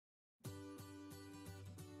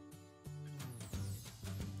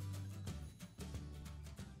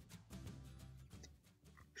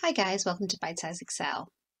Hi guys, welcome to Bite Size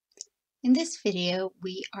Excel. In this video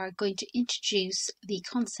we are going to introduce the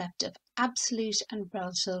concept of absolute and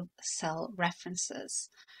relative cell references.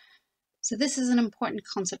 So this is an important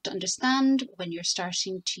concept to understand when you're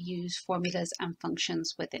starting to use formulas and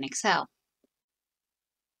functions within Excel.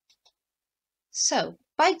 So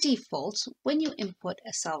by default, when you input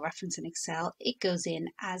a cell reference in Excel, it goes in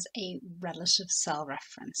as a relative cell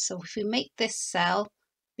reference. So if we make this cell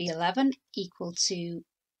B11 equal to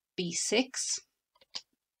B6,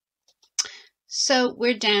 so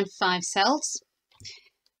we're down 5 cells.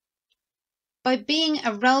 By being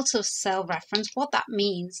a relative cell reference, what that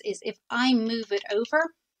means is if I move it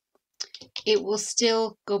over, it will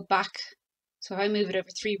still go back. So if I move it over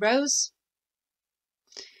 3 rows,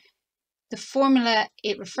 the formula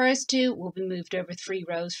it refers to will be moved over 3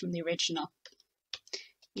 rows from the original.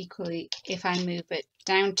 Equally, if I move it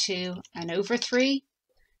down 2 and over 3,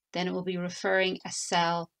 then it will be referring a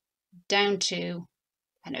cell down 2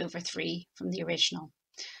 and over 3 from the original.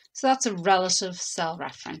 So that's a relative cell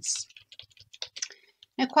reference.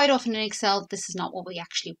 Now, quite often in Excel, this is not what we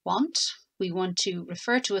actually want. We want to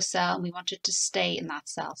refer to a cell and we want it to stay in that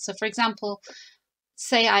cell. So for example,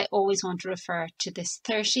 say I always want to refer to this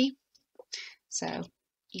 30. So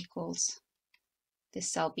equals this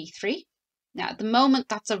cell B3. Now at the moment,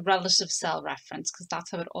 that's a relative cell reference because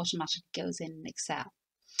that's how it automatically goes in Excel.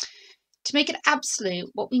 To make it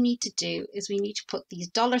absolute, what we need to do is we need to put these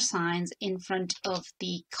dollar signs in front of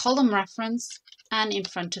the column reference and in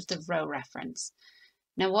front of the row reference.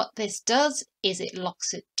 Now what this does is it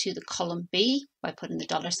locks it to the column B by putting the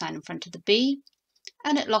dollar sign in front of the B,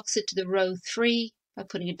 and it locks it to the row 3 by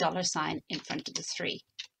putting a dollar sign in front of the 3.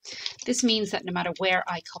 This means that no matter where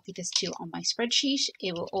I copy this to on my spreadsheet,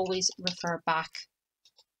 it will always refer back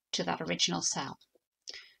to that original cell.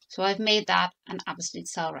 So I've made that an absolute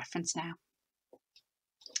cell reference now.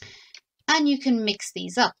 And you can mix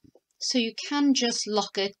these up. So you can just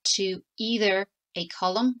lock it to either a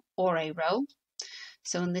column or a row.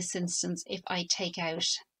 So in this instance, if I take out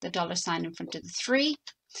the dollar sign in front of the 3,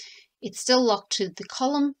 it's still locked to the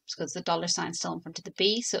column because the dollar sign is still in front of the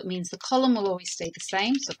B. So it means the column will always stay the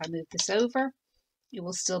same. So if I move this over, it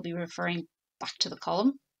will still be referring back to the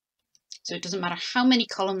column. So it doesn't matter how many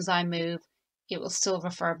columns I move, it will still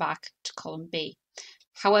refer back to column B.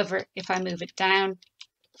 However, if I move it down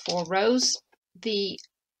 4 rows, the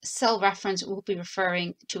cell reference will be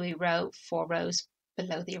referring to a row 4 rows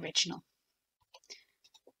below the original.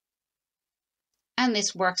 And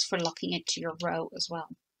this works for locking it to your row as well.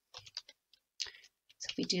 So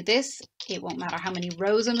if we do this, it won't matter how many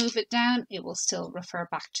rows I move it down, it will still refer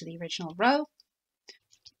back to the original row.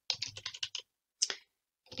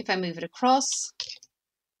 If I move it across,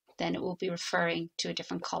 then it will be referring to a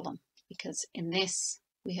different column because in this,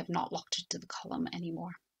 we have not locked it to the column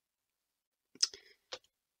anymore.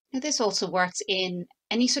 Now this also works in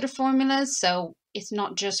any sort of formulas, so it's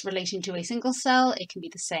not just relating to a single cell, it can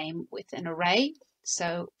be the same with an array.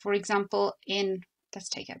 So for example, let's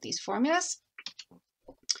take out these formulas.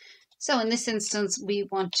 So in this instance, we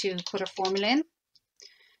want to put a formula in.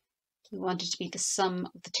 We want it to be the sum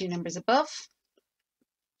of the 2 numbers above.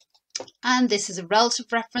 And this is a relative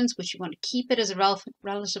reference, which we want to keep it as a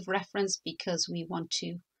relative reference because we want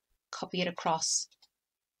to copy it across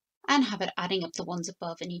and have it adding up the ones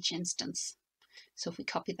above in each instance. So if we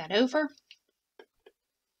copy that over,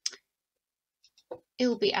 it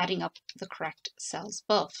will be adding up the correct cells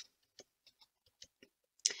above.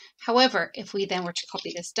 However, if we then were to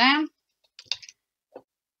copy this down,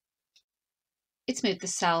 it's moved the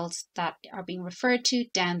cells that are being referred to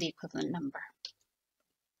down the equivalent number.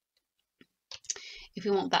 If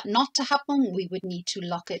we want that not to happen, we would need to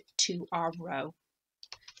lock it to our row.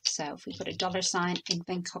 So if we put a dollar sign and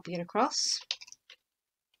then copy it across.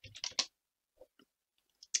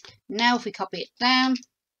 Now if we copy it down,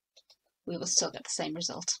 we will still get the same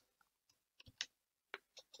result.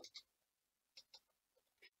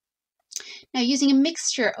 Now using a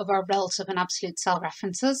mixture of our relative and absolute cell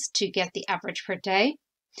references to get the average per day,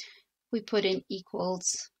 we put in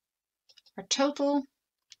equals our total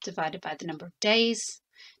divided by the number of days.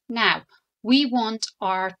 Now we want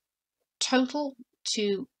our total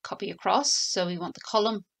to copy across, so we want the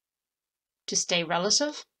column to stay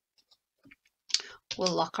relative.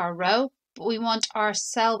 We'll lock our row, but we want our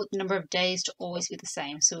cell with the number of days to always be the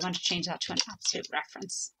same, so we want to change that to an absolute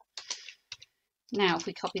reference. Now if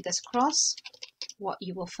we copy this across, what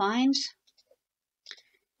you will find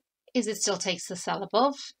is it still takes the cell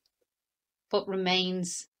above but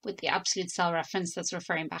remains with the absolute cell reference that's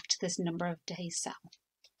referring back to this number of days cell.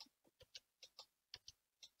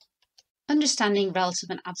 Understanding relative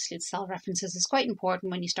and absolute cell references is quite important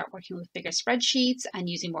when you start working with bigger spreadsheets and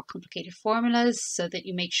using more complicated formulas, so that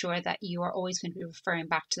you make sure that you are always going to be referring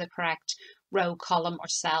back to the correct row, column or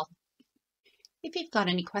cell. If you've got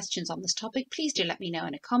any questions on this topic, please do let me know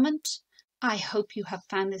in a comment. I hope you have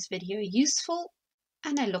found this video useful,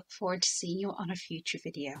 and I look forward to seeing you on a future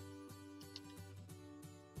video.